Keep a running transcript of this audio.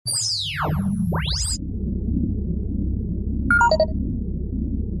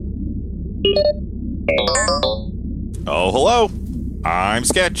Oh, hello. I'm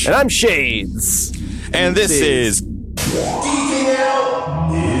Sketch. And I'm Shades. And this is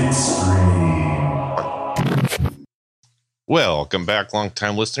Welcome back,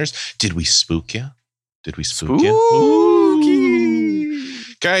 long-time listeners. Did we spook you? Did we spook you?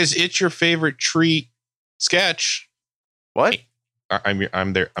 Spooky. Guys, it's your favorite treat, Sketch. What?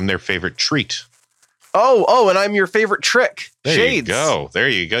 I'm their favorite treat. Oh, and I'm your favorite trick. There Shades. you go. There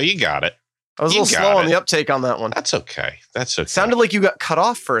you go. You got it. I was a little slow on the uptake on that one. That's okay. Sounded like you got cut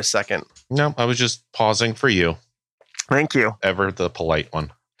off for a second. No, I was just pausing for you. Thank you. Ever the polite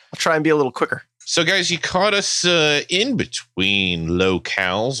one. I'll try and be a little quicker. So, guys, you caught us in between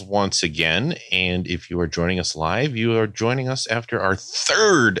locales once again. And if you are joining us live, you are joining us after our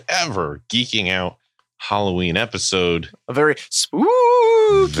third ever Geeking Out Halloween episode. A very spooky.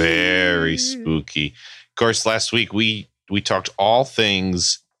 Very spooky. Of course, last week we talked all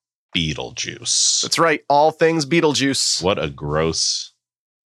things Beetlejuice. That's right. All things Beetlejuice. What a gross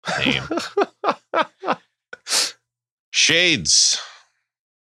name. Shades.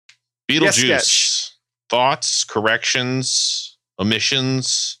 Beetlejuice. Yes, Thoughts, corrections,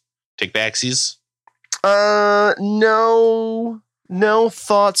 omissions, take backsies? No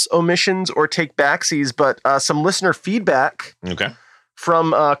thoughts, omissions, or take backsies, but some listener feedback. Okay.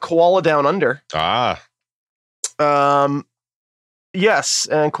 From Koala Down Under. Yes,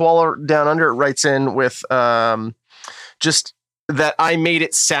 and Koala Down Under writes in with just that I made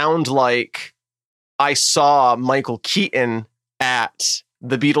it sound like I saw Michael Keaton at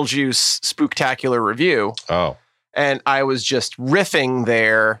the Beetlejuice Spooktacular review. Oh. And I was just riffing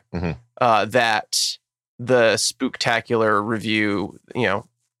there that the Spooktacular review, I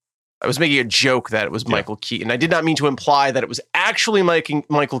was making a joke that it was Michael Keaton. I did not mean to imply that it was actually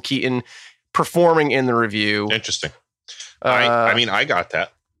Michael Keaton performing in the review. Interesting. I mean, I got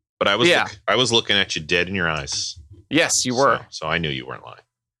that, but I was looking at you dead in your eyes. Yes, you were. So I knew you weren't lying.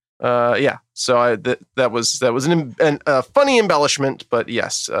 So that was a funny embellishment, but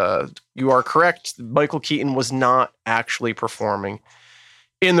yes, you are correct. Michael Keaton was not actually performing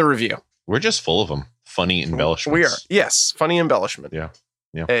in the review. We're just full of them. Funny embellishments. We are. Yes. Funny embellishment. Yeah.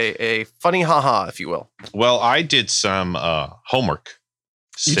 A funny haha, if you will. Well, I did some homework.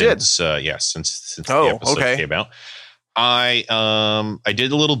 You did? Since the episode came out. I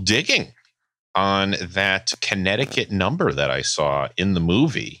did a little digging on that Connecticut number that I saw in the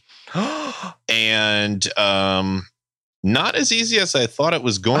movie. And not as easy as I thought it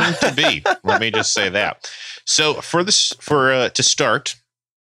was going to be. Let me just say that. So to start,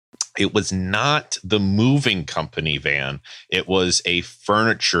 it was not the moving company van. It was a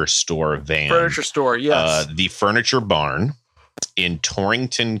furniture store van. Furniture store, yes. The Furniture Barn in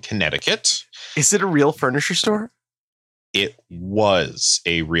Torrington, Connecticut. Is it a real furniture store? It was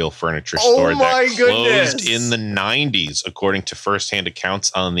a real furniture store that closed in the 90s, according to firsthand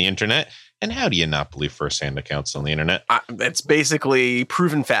accounts on the internet. And how do you not believe firsthand accounts on the internet? It's basically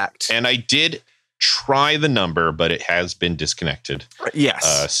proven fact. And I did try the number, but it has been disconnected.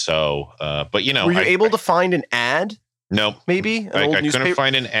 Yes. But were you able to find an ad? No, maybe I couldn't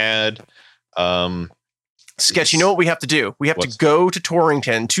find an ad. Sketch, you know what we have to do? We have to go to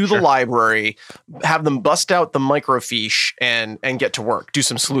Torrington, to the library, have them bust out the microfiche and get to work. Do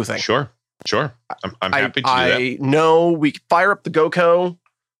some sleuthing. Sure. I'm happy to do that. I know we fire up the GoCo.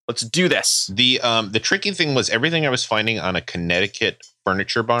 Let's do this. The tricky thing was everything I was finding on a Connecticut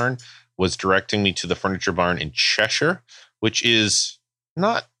Furniture Barn was directing me to the Furniture Barn in Cheshire, which is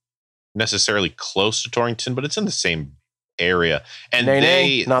not necessarily close to Torrington, but it's in the same area. And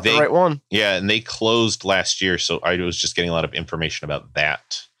the right one. Yeah, and they closed last year, so I was just getting a lot of information about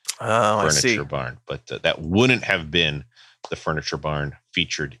that Furniture Barn. But that wouldn't have been the Furniture Barn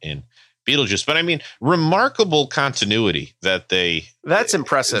featured in Beetlejuice. But I mean, remarkable continuity that that's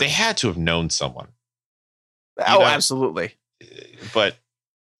impressive. They had to have known someone. Absolutely. But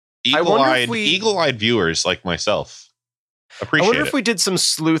eagle-eyed viewers like myself appreciate it. I wonder if we did some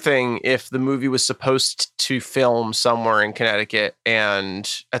sleuthing if the movie was supposed to film somewhere in Connecticut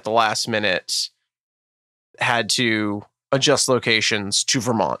and at the last minute had to adjust locations to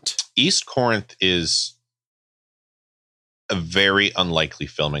Vermont. East Corinth is a very unlikely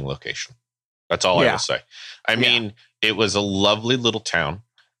filming location. That's all I will say. I mean, it was a lovely little town,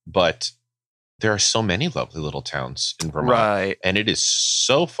 but there are so many lovely little towns in Vermont. Right. And it is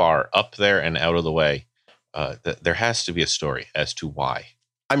so far up there and out of the way that there has to be a story as to why.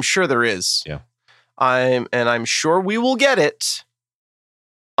 I'm sure there is. Yeah. I'm sure we will get it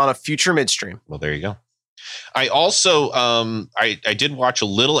on a future midstream. Well, there you go. I also I did watch a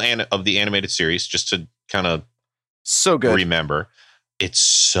little of the animated series just to kind of so good. Remember, it's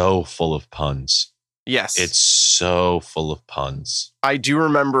so full of puns. Yes, it's so full of puns. I do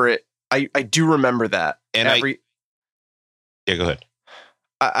remember it. I do remember that. And yeah, go ahead.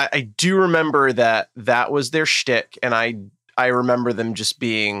 I do remember that was their shtick, and I remember them just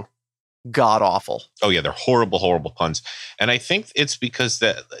being god awful. Oh yeah, they're horrible puns, and I think it's because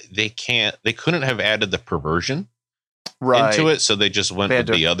that they couldn't have added the perversion into it, so they just went with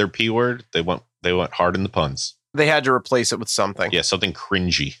the other P word. They went hard in the puns. They had to replace it with something. Yeah, something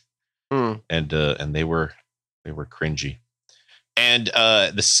cringy, and they were cringy, and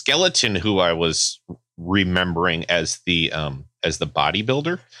the skeleton who I was remembering as the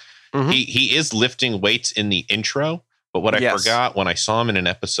bodybuilder, he is lifting weights in the intro. But what I forgot when I saw him in an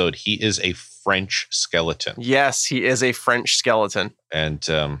episode, he is a French skeleton. Yes, he is a French skeleton.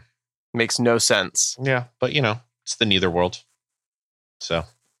 And makes no sense. Yeah, but it's the Netherworld. So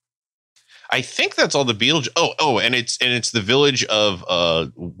I think that's all the Beetlejuice. Oh, and it's the village of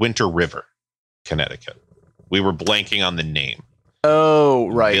Winter River, Connecticut. We were blanking on the name. Oh,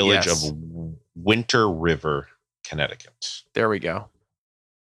 right. Village of Winter River, Connecticut. There we go.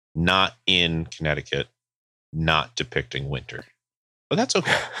 Not in Connecticut. Not depicting winter, but that's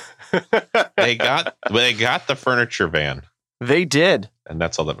okay. They got the furniture van. They did, and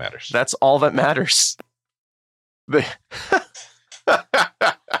that's all that matters. That's all that matters. That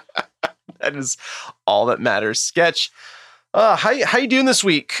is all that matters. Sketch. How you doing this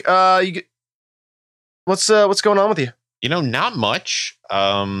week? What's going on with you? Not much.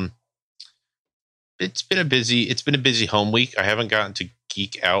 It's been a busy home week. I haven't gotten to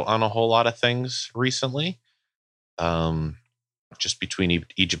geek out on a whole lot of things recently. Just between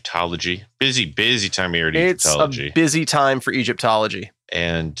Egyptology, busy time of year at Egyptology. It's a busy time for Egyptology.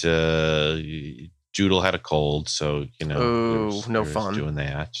 And Joodle had a cold, so no fun doing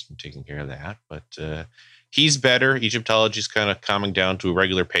that and taking care of that. But he's better. Egyptology's kind of calming down to a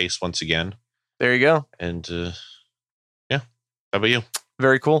regular pace once again. There you go. And yeah, how about you?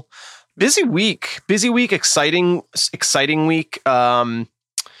 Very cool. Busy week. Exciting week.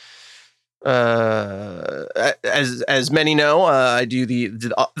 As many know, I do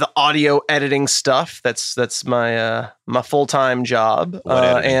the audio editing stuff. That's my full-time job,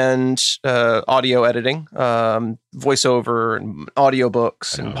 and audio editing, voiceover and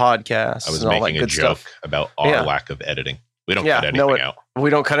audiobooks and podcasts. I was and all making that good a joke stuff about our lack of editing. We don't cut anything out. We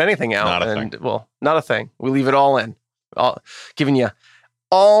don't cut anything out. Not a thing. Well, not a thing. We leave it all in. Giving you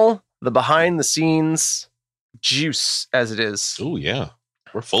all the behind the scenes juice as it is. Oh yeah.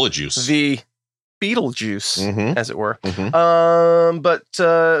 We're full of juice. The Beetlejuice, as it were. But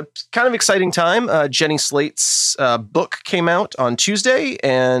kind of exciting time. Jenny Slate's book came out on Tuesday,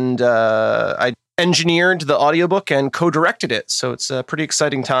 and I engineered the audiobook and co-directed it. So it's a pretty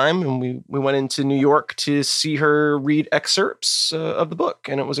exciting time. And we went into New York to see her read excerpts of the book.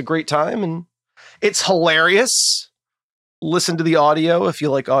 And it was a great time. And it's hilarious. Listen to the audio if you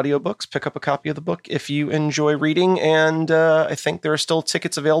like audiobooks. Pick up a copy of the book if you enjoy reading. And I think there are still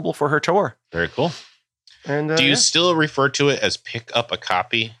tickets available for her tour. Very cool. And do you still refer to it as pick up a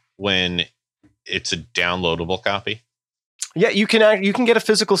copy when it's a downloadable copy? Yeah, you can get a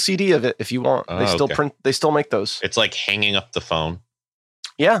physical CD of it if you want. They still print. They still make those. It's like hanging up the phone.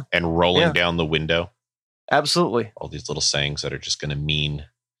 Yeah, and rolling down the window. Absolutely. All these little sayings that are just going to mean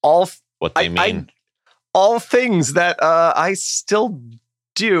what they mean. All things that I still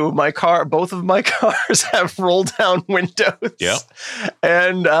do. Both of my cars have roll down windows. Yeah.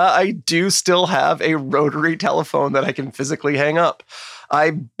 And I do still have a rotary telephone that I can physically hang up.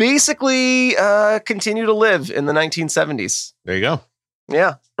 I basically continue to live in the 1970s. There you go.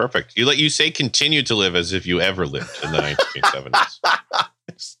 Yeah. Perfect. You say continue to live as if you ever lived in the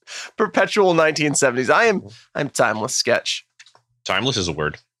 1970s. Perpetual 1970s. I'm timeless, Sketch. Timeless is a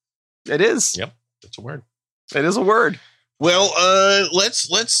word. It is. Yep. It's a word. It is a word. Well, let's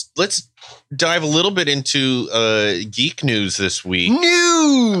dive a little bit into geek news this week.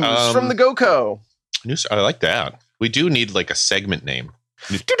 News from the GoCo. News. I like that. We do need like a segment name.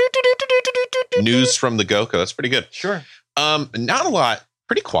 News from the GoCo. That's pretty good. Sure. Not a lot.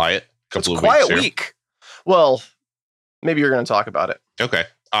 Pretty quiet. It's a quiet week. Well, maybe you're going to talk about it. Okay.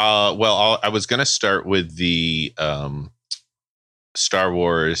 Well, I was going to start with the Star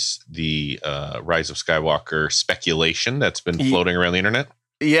Wars, the Rise of Skywalker speculation that's been floating around the internet.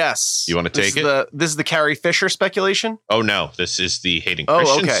 Yes. You want to take it? This is the Carrie Fisher speculation? Oh, no. This is the Hayden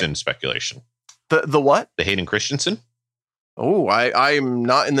Christensen speculation. The what? The Hayden Christensen? Oh, I'm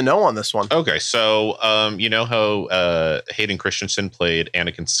not in the know on this one. Okay. So, you know how Hayden Christensen played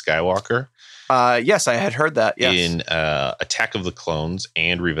Anakin Skywalker Yes, I had heard that. Yes. In Attack of the Clones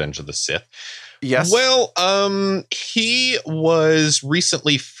and Revenge of the Sith. Yes. Well, he was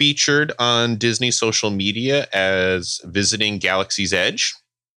recently featured on Disney social media as visiting Galaxy's Edge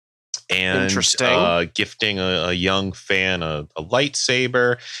and gifting a young fan a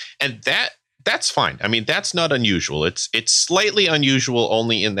lightsaber, and that's fine. I mean, that's not unusual. It's slightly unusual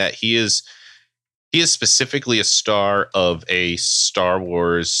only in that he is specifically a star of a Star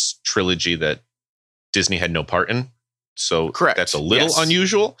Wars trilogy that Disney had no part in. So correct. That's a little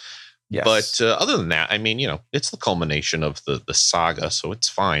unusual. Yes. But other than that, I mean, it's the culmination of the saga, so it's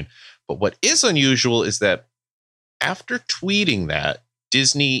fine. But what is unusual is that after tweeting that,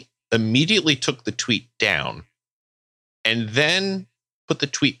 Disney immediately took the tweet down and then put the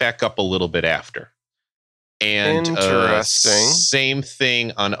tweet back up a little bit after. And interesting. Same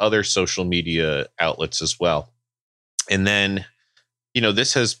thing on other social media outlets as well. And then,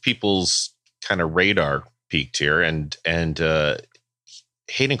 this has people's kind of radar peaked here, and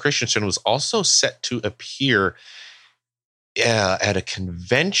Hayden Christensen was also set to appear at a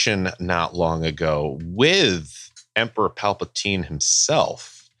convention not long ago with Emperor Palpatine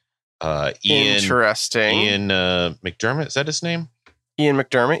himself. Interesting. Ian McDermott, is that his name? Ian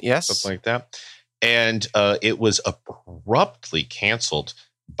McDermott, yes. Something like that. And it was abruptly canceled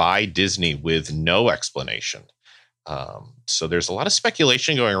by Disney with no explanation. So there's a lot of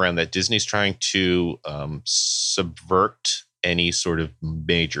speculation going around that Disney's trying to subvert any sort of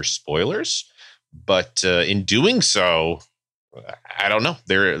major spoilers, but in doing so, I don't know.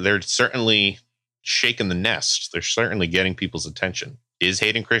 They're certainly shaking the nest. They're certainly getting people's attention. Is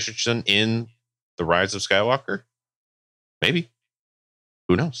Hayden Christensen in The Rise of Skywalker? Maybe.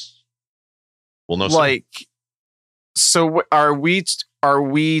 Who knows? We'll know soon. So are we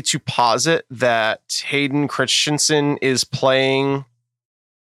to posit that Hayden Christensen is playing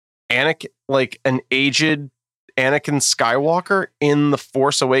Anakin, like an aged Anakin Skywalker in The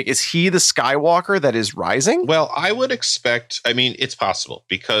Force Awakens? Is he the Skywalker that is rising? Well, I would expect, I mean, it's possible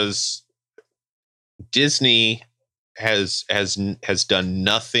because Disney has done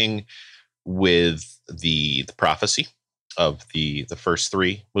nothing with the prophecy of the first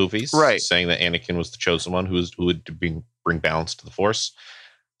three movies, right? Saying that Anakin was the chosen one who would bring balance to the Force.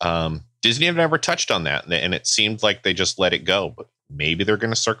 Disney have never touched on that, and it seemed like they just let it go. But maybe they're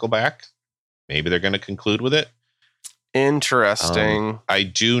going to circle back. Maybe they're going to conclude with it. Interesting. I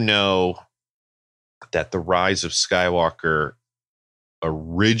do know that The Rise of Skywalker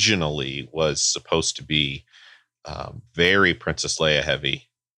originally was supposed to be very Princess Leia heavy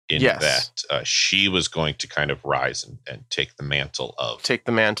in that she was going to kind of rise and take the mantle of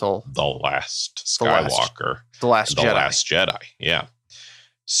the last Skywalker, the last Jedi. Yeah.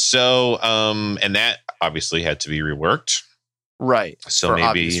 So, and that obviously had to be reworked. Right. So for maybe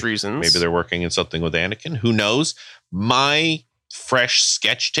obvious reasons. Maybe they're working in something with Anakin. Who knows? My fresh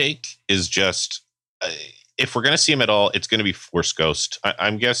sketch take is just, if we're going to see him at all, it's going to be Force Ghost.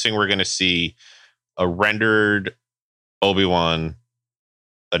 I'm guessing we're going to see a rendered Obi-Wan,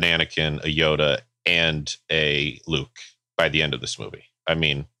 an Anakin, a Yoda, and a Luke by the end of this movie. I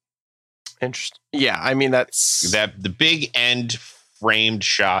mean, interesting. Yeah, I mean that's the big end framed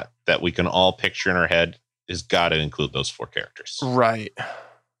shot that we can all picture in our head has got to include those four characters. Right.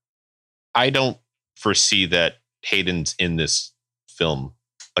 I don't foresee that Hayden's in this film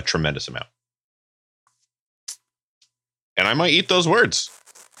a tremendous amount. And I might eat those words.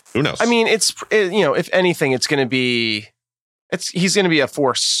 Who knows? I mean, if anything, he's going to be a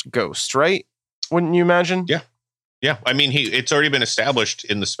Force ghost, right? Wouldn't you imagine? Yeah. Yeah. I mean, it's already been established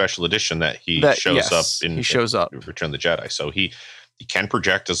in the special edition that he shows up in Return of the Jedi. So he can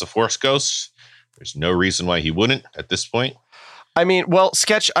project as a Force ghost. There's no reason why he wouldn't at this point. I mean, well,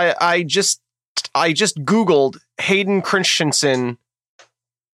 Sketch, I just Googled Hayden Christensen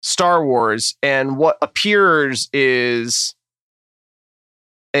Star Wars, and what appears is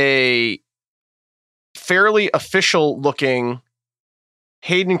a fairly official looking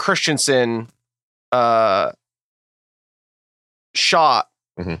Hayden Christensen shot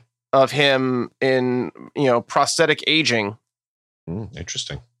of him in, prosthetic aging.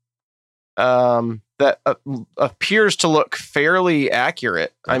 Interesting. That appears to look fairly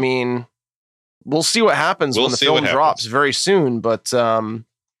accurate. I mean, we'll see what happens when the film drops very soon, but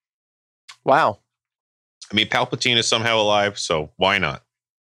wow. I mean, Palpatine is somehow alive, so why not?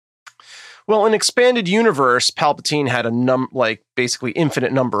 Well, in Expanded Universe, Palpatine had basically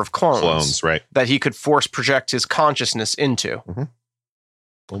infinite number of clones, right? That he could force project his consciousness into. Well,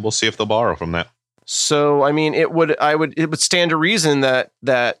 we'll see if they'll borrow from that. So, I mean, it would stand to reason that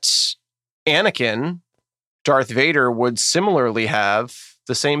Anakin, Darth Vader, would similarly have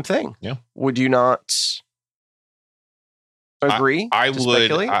the same thing. Yeah. Would you not agree? I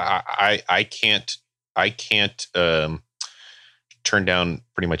would. I can't turn down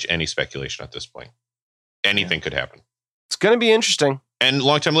pretty much any speculation at this point. Anything could happen. It's going to be interesting. And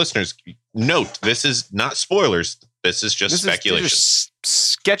longtime listeners, note, this is not spoilers. This is just speculation.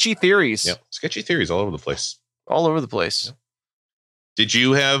 Sketchy theories. Yeah, sketchy theories all over the place. All over the place. Yeah. Did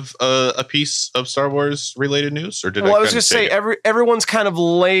you have a piece of Star Wars related news, or did I was going to say everyone's kind of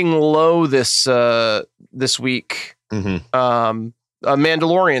laying low this week. Mm-hmm. A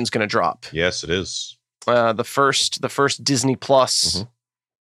Mandalorian's going to drop. Yes, it is. The first Disney Plus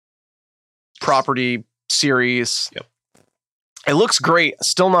property series. Yep. It looks great.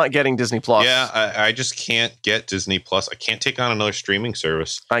 Still not getting Disney Plus. Yeah, I just can't get Disney Plus. I can't take on another streaming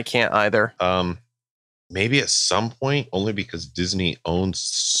service. I can't either. Maybe at some point, only because Disney owns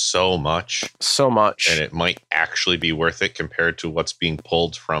so much. And it might actually be worth it compared to what's being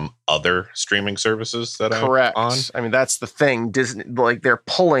pulled from other streaming services that I'm on. I mean, that's the thing. Disney, like, they're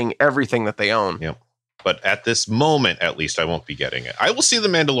pulling everything that they own. Yep. But at this moment, at least, I won't be getting it. I will see The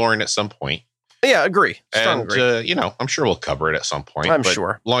Mandalorian at some point. Yeah, agree. Agree. I'm sure we'll cover it at some point. I'm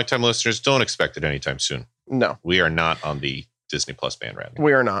sure. Longtime listeners, don't expect it anytime soon. No. We are not on the Disney Plus bandwagon.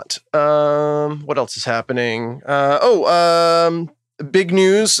 We are not. What else is happening? Big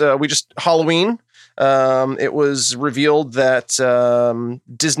news. We just Halloween. It was revealed that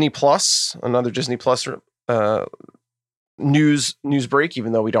Disney Plus, another Disney Plus news break,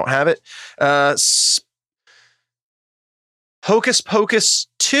 even though we don't have it. Hocus Pocus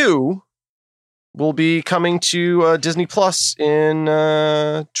 2 will be coming to Disney Plus in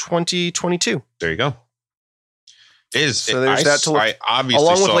 2022. There you go. So there's that to look, I obviously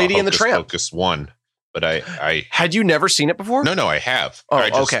along with saw Lady Hocus and the Tramp. Pocus 1, but I had you never seen it before? No, I have.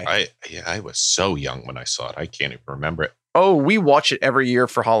 Okay. I was so young when I saw it. I can't even remember it. Oh, we watch it every year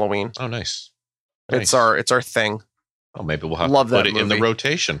for Halloween. Oh, nice. It's our thing. Oh, maybe we'll have to put it in the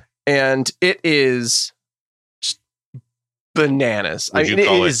rotation. And it is just bananas. Would you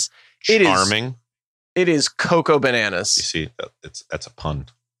call it charming? It is Cocoa Bananas. You see, that's a pun.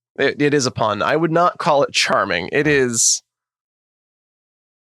 It is a pun. I would not call it charming. It is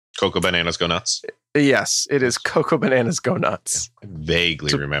Cocoa Bananas Go Nuts. Yes, it is Cocoa Bananas Go Nuts. Yeah, I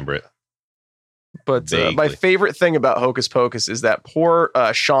vaguely remember it. But my favorite thing about Hocus Pocus is that poor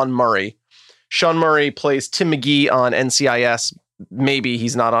Sean Murray. Sean Murray plays Tim McGee on NCIS. Maybe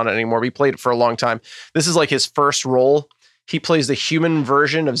he's not on it anymore. But he played it for a long time. This is like his first role. He plays the human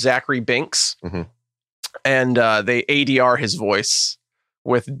version of Zachary Binks. Mm-hmm. And they ADR his voice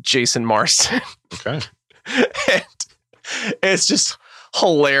with Jason Marsden. Okay. And it's just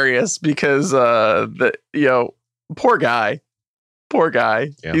hilarious because poor guy.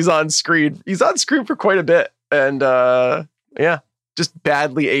 Yeah. He's on screen for quite a bit. And just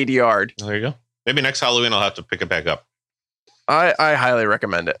badly ADR'd. There you go. Maybe next Halloween I'll have to pick it back up. I highly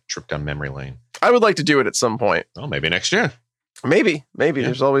recommend it. Trip down memory lane. I would like to do it at some point. Oh, maybe next year. Maybe. Yeah.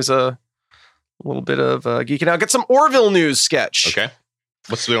 There's always a little bit of geeking out. Get some Orville news sketch. Okay.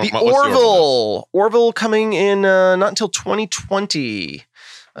 What's the Orville? Orville coming in not until 2020,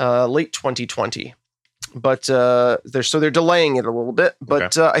 late 2020. But they're delaying it a little bit.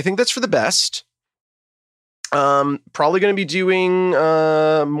 But okay. I think that's for the best. Probably going to be doing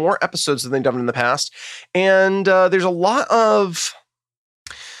more episodes than they've done in the past, and there's a lot of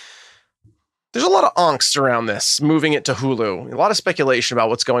angst around this, moving it to Hulu. A lot of speculation about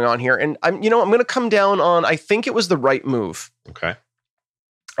what's going on here, and I'm going to come down on. I think it was the right move. Okay.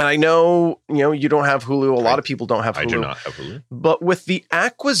 And I know you don't have Hulu. A lot of people don't have Hulu. I do not have Hulu. But with the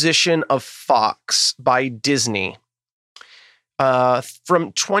acquisition of Fox by Disney.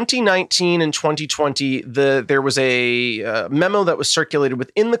 From 2019 and 2020, there was a memo that was circulated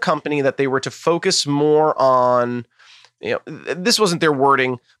within the company that they were to focus more on, this wasn't their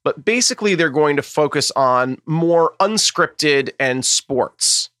wording, but basically they're going to focus on more unscripted and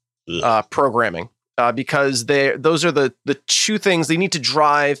sports programming because those are the two things they need to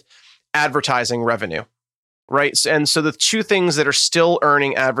drive advertising revenue, right? And so the two things that are still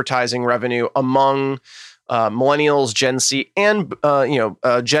earning advertising revenue among millennials, Gen Z, and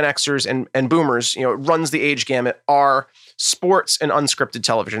Gen Xers and Boomers, it runs the age gamut, are sports and unscripted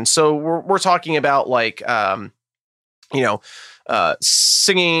television. So we're talking about like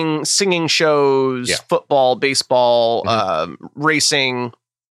singing shows, football, baseball, racing,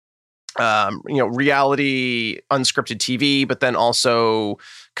 reality, unscripted TV, but then also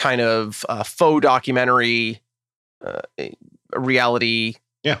kind of faux documentary, reality.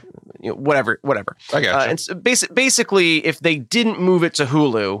 Yeah. Whatever. I got you. And so basically, if they didn't move it to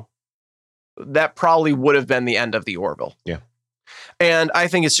Hulu, that probably would have been the end of the Orville. Yeah. And I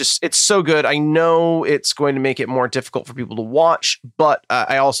think it's so good. I know it's going to make it more difficult for people to watch, but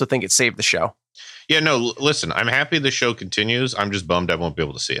I also think it saved the show. Yeah, no, listen, I'm happy the show continues. I'm just bummed I won't be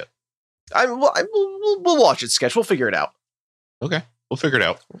able to see it. We'll watch it, Sketch. We'll figure it out. Okay, we'll figure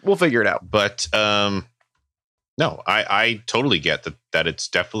it out. But no, I totally get that it's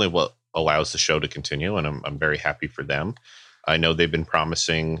definitely what allows the show to continue, and I'm very happy for them. I know they've been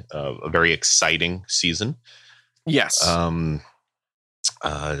promising a very exciting season. Yes.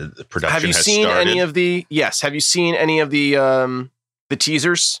 The production have you has seen started. any of the? Yes. Have you seen any of the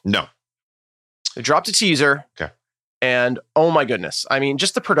teasers? No. They dropped a teaser. Okay. And oh my goodness, I mean,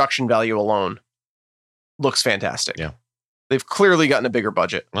 just the production value alone looks fantastic. Yeah. They've clearly gotten a bigger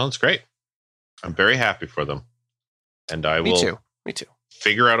budget. Well, it's great. I'm very happy for them, and I will. Me too.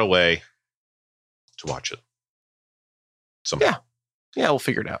 Figure out a way to watch it. Yeah, we'll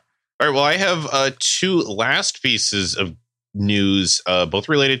figure it out. All right. Well, I have two last pieces of news, both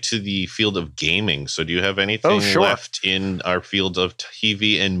related to the field of gaming. So do you have anything left in our field of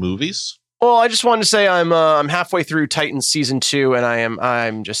TV and movies? Well, I just wanted to say I'm halfway through Titans season 2, and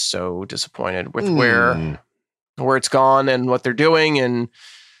I'm just so disappointed with where it's gone and what they're doing. And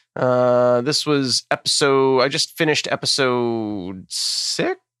this was I just finished episode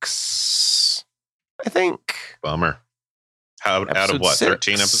 6, I think. Bummer. Out of what? 6.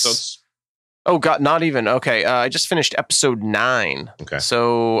 13 episodes? Oh God, not even. Okay, I just finished episode 9. Okay,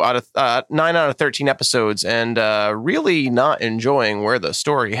 so out of 9 out of 13 episodes, and really not enjoying where the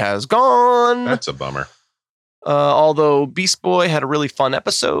story has gone. That's a bummer. Although Beast Boy had a really fun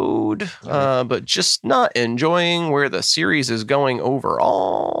episode, but just not enjoying where the series is going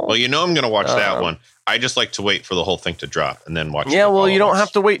overall. Well, I'm going to watch that one. I just like to wait for the whole thing to drop and then watch. Yeah, well, you don't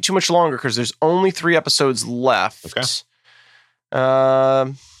have to wait too much longer because there's only 3 episodes left. Okay.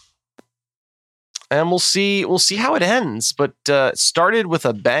 And we'll see how it ends. But it started with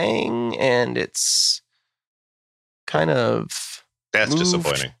a bang, and it's kind of that's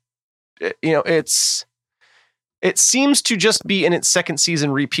disappointing. It seems to just be in its second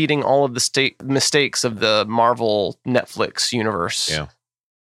season repeating all of the mistakes of the Marvel Netflix universe. Yeah.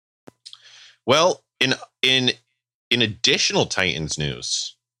 Well, in additional Titans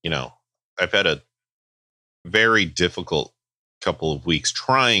news, I've had a very difficult couple of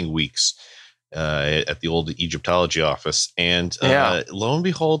trying weeks at the old Egyptology office, and lo and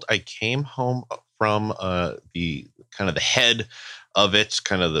behold, I came home from the kind of the head of it,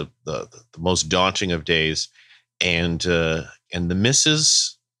 kind of the most daunting of days, and the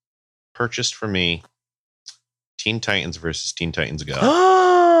missus purchased for me Teen Titans versus Teen Titans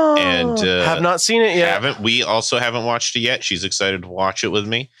Go. And have not seen it yet. We also haven't watched it yet. She's excited to watch it with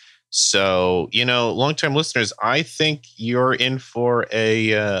me. So, longtime listeners, I think you're in for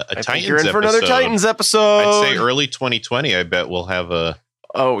a Titans episode. You're in for another Titans episode. I'd say early 2020. I bet we'll have a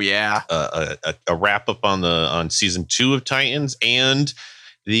wrap up on season 2 of Titans and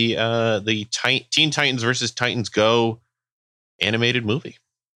the Teen Titans versus Titans Go animated movie.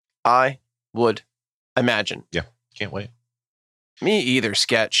 I would imagine. Yeah, can't wait. Me either,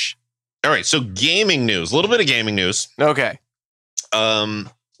 Sketch. All right, so gaming news. A little bit of gaming news. Okay.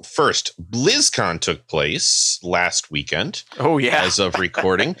 First, BlizzCon took place last weekend. Oh, yeah. As of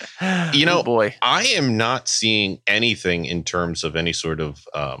recording. Oh, boy. I am not seeing anything in terms of any sort of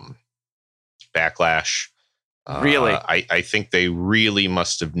backlash. Really? I think they really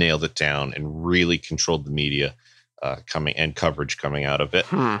must have nailed it down and really controlled the media coverage coming out of it.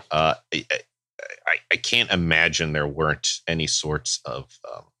 I can't imagine there weren't any sorts of,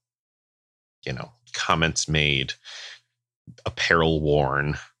 comments made, apparel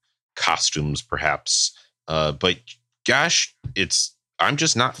worn, costumes perhaps. But gosh, I'm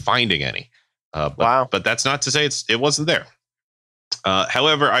just not finding any. Wow. But that's not to say it wasn't there.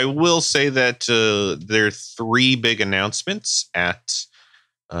 However, I will say that there are 3 big announcements at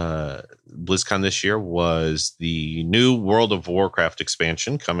BlizzCon this year. Was the new World of Warcraft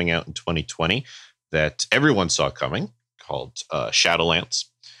expansion coming out in 2020 that everyone saw coming, called Shadowlands.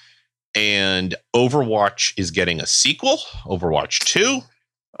 And Overwatch is getting a sequel, Overwatch 2.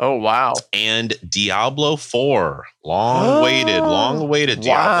 Oh, wow. And Diablo 4, long-awaited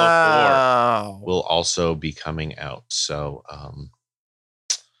Diablo 4 will also be coming out. So,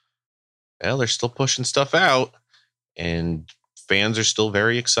 they're still pushing stuff out, and fans are still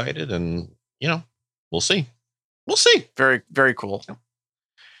very excited, and, we'll see. Very, very cool.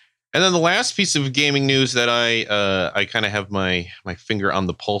 And then the last piece of gaming news that I kind of have my finger on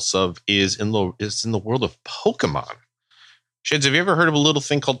the pulse of is in the world of Pokemon. Sheds, have you ever heard of a little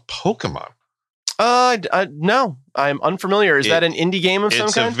thing called Pokemon? No, I'm unfamiliar. Is that an indie game of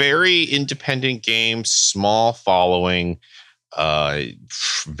some kind? It's a very independent game, small following.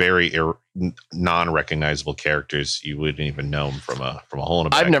 very non-recognizable characters. You wouldn't even know them from a hole in a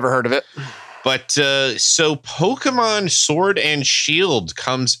bag. I've never heard of it. But so Pokemon Sword and Shield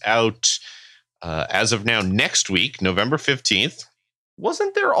comes out as of now next week, November 15th.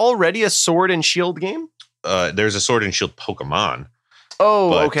 Wasn't there already a Sword and Shield game? There's a Sword and Shield Pokemon.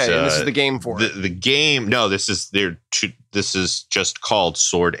 Oh, but, okay. And this is the game for it. The game. No, this is just called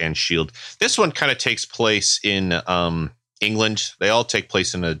Sword and Shield. This one kind of takes place in England. They all take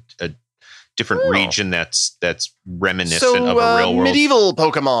place in a different region that's reminiscent of a real world. Medieval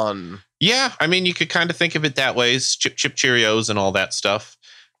Pokemon. Yeah, I mean, you could kind of think of it that way. Chip Cheerios and all that stuff.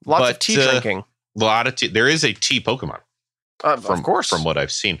 Lots of tea drinking. A lot of tea. There is a tea Pokemon. Of course. From what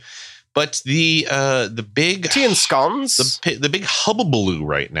I've seen. But the big tea and scones, the big hubbubaloo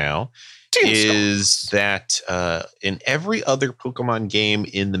right now is that in every other Pokemon game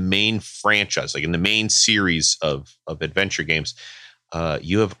in the main franchise, like in the main series of adventure games,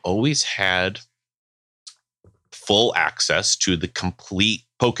 you have always had full access to the complete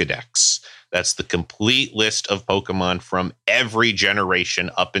Pokedex. That's the complete list of Pokemon from every generation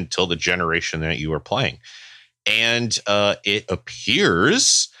up until the generation that you are playing. And it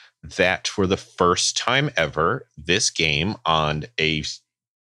appears that for the first time ever, this game on a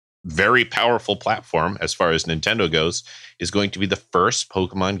very powerful platform, as far as Nintendo goes, is going to be the first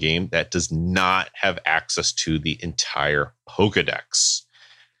Pokemon game that does not have access to the entire Pokedex.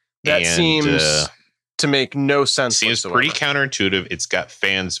 That seems to make no sense. Seems whatsoever. Pretty counterintuitive. It's got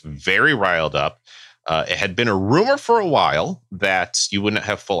fans very riled up. It had been a rumor for a while that you wouldn't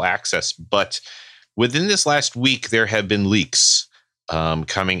have full access, but within this last week, there have been leaks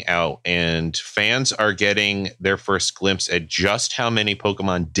coming out, and fans are getting their first glimpse at just how many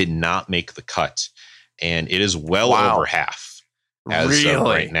Pokemon did not make the cut. And it is well over half as of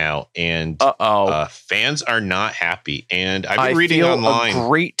right now. And fans are not happy. And I've been reading online a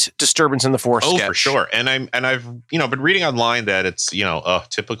great disturbance in the force. Oh, for sure. And I've been reading online that it's,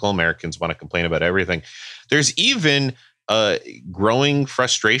 typical Americans want to complain about everything. There's even growing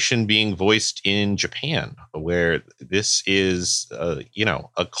frustration being voiced in Japan, where this is,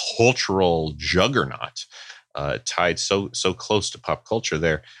 a cultural juggernaut tied so close to pop culture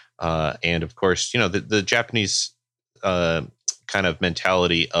there. And of course, the Japanese kind of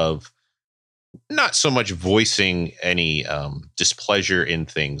mentality of not so much voicing any displeasure in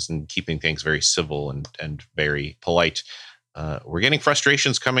things and keeping things very civil and very polite. We're getting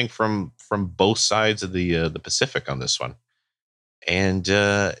frustrations coming from both sides of the Pacific on this one. And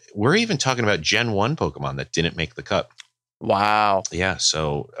we're even talking about Gen 1 Pokemon that didn't make the cut. Wow. Yeah.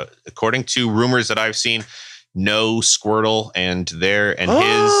 So according to rumors that I've seen, no Squirtle and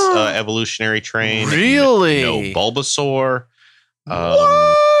his evolutionary train. Really? No Bulbasaur.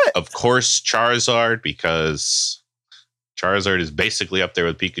 Of course, Charizard, because Charizard is basically up there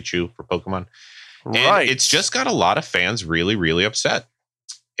with Pikachu for Pokemon. And it's just got a lot of fans really, really upset.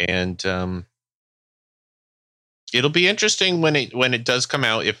 And it'll be interesting when it does come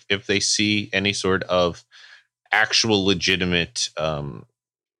out, if they see any sort of actual legitimate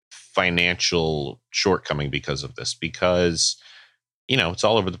financial shortcoming because of this. Because, it's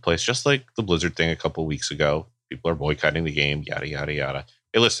all over the place. Just like the Blizzard thing a couple of weeks ago. People are boycotting the game, yada, yada, yada.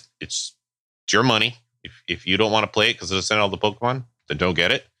 Hey, listen, it's your money. If you don't want to play it because it's in all the Pokemon, then don't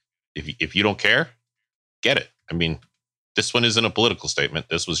get it. If you don't care, get it. I mean, this one isn't a political statement.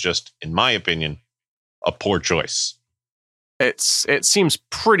 This was just, in my opinion, a poor choice. It seems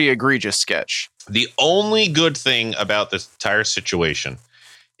pretty egregious, Sketch. The only good thing about this entire situation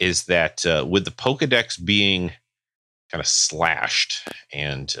is that with the Pokedex being kind of slashed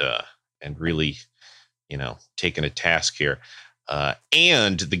and really, taken a task here,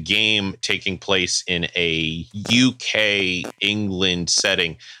 and the game taking place in a UK, England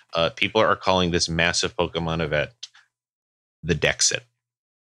setting, people are calling this massive Pokemon event the Dexit.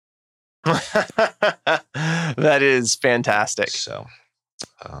 That is fantastic. So,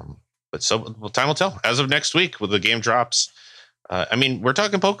 time will tell. As of next week, when the game drops, we're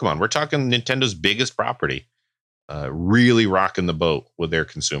talking Pokemon. We're talking Nintendo's biggest property, really rocking the boat with their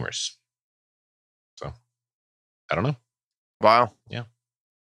consumers. So, I don't know. Wow. Yeah.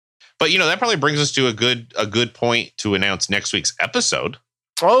 But that probably brings us to a good point to announce next week's episode.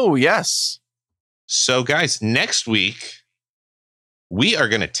 Oh, yes. So, guys, next week we are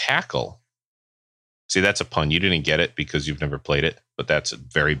going to tackle. See, that's a pun. You didn't get it because you've never played it, but that's a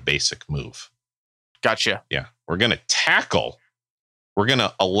very basic move. Gotcha. Yeah. We're going to tackle. We're going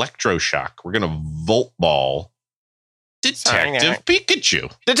to electroshock. We're going to volt ball Detective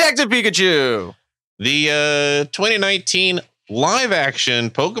Pikachu. Detective Pikachu. The 2019 live action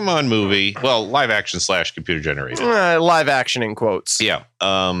Pokemon movie. Well, live action / computer generated. Live action in quotes. Yeah.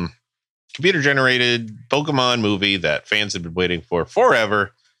 Computer generated Pokemon movie that fans have been waiting for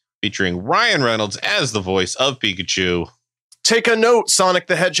forever, featuring Ryan Reynolds as the voice of Pikachu. Take a note, Sonic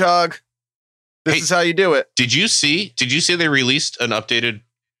the Hedgehog. This is how you do it. Did you see they released an updated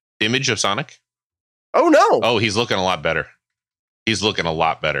image of Sonic? Oh, no. Oh, he's looking a lot better.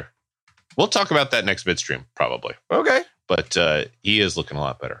 We'll talk about that next midstream, probably. Okay. But he is looking a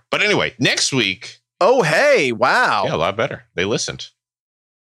lot better. But anyway, next week. Oh, hey. Wow. Yeah, a lot better. They listened.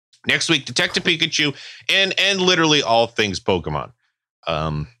 Next week, Detective Pikachu and literally all things Pokemon.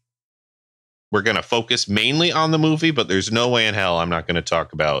 We're going to focus mainly on the movie, but there's no way in hell I'm not going to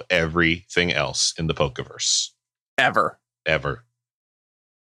talk about everything else in the Pokeverse. Ever.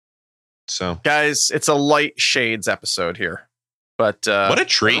 So, guys, it's a light shades episode here. But what a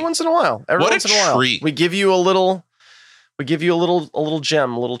treat. Every once in a while. Treat. We give you a little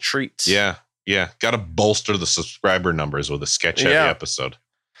gem, a little treat. Yeah. Got to bolster the subscriber numbers with a sketch-heavy episode.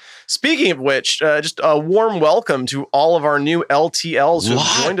 Speaking of which, just a warm welcome to all of our new LTLs who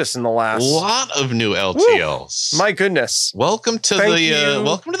have joined us in the last. Lot of new LTLs. Woo! My goodness. Welcome to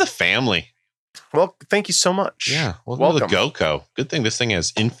the family. Well, thank you so much. Yeah. Welcome to the GoCo. Good thing this thing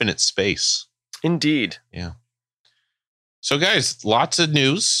has infinite space. Indeed. Yeah. So, guys, lots of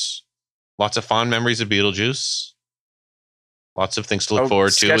news, lots of fond memories of Beetlejuice, lots of things to look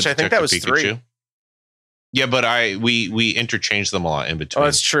forward to. I think that was Pikachu. 3. Yeah, but we interchanged them a lot in between. Oh,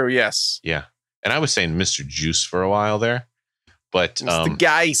 that's true. Yes. Yeah, and I was saying Mr. Juice for a while there, but Mr.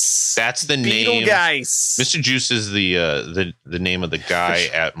 Geis. That's the Beetle name. Geis. Mr. Juice is the name of the guy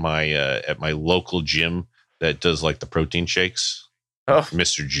at my local gym that does like the protein shakes. Oh,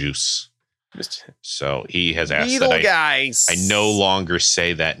 Mr. Juice. So he has asked Beetle that Geis. I no longer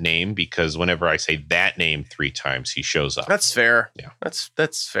say that name because whenever I say that name 3 times, he shows up. That's fair. Yeah,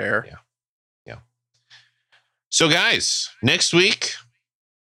 that's fair. Yeah. So, guys, next week,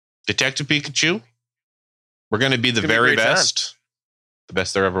 Detective Pikachu. We're going to be the very best. The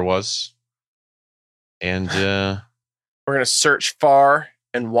best there ever was. And we're going to search far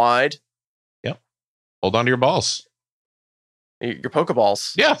and wide. Yep. Hold on to your balls. Your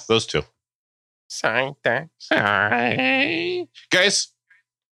Pokeballs. Yeah, those 2. Sorry. Guys,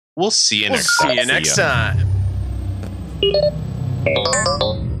 we'll see you next time. See you next time.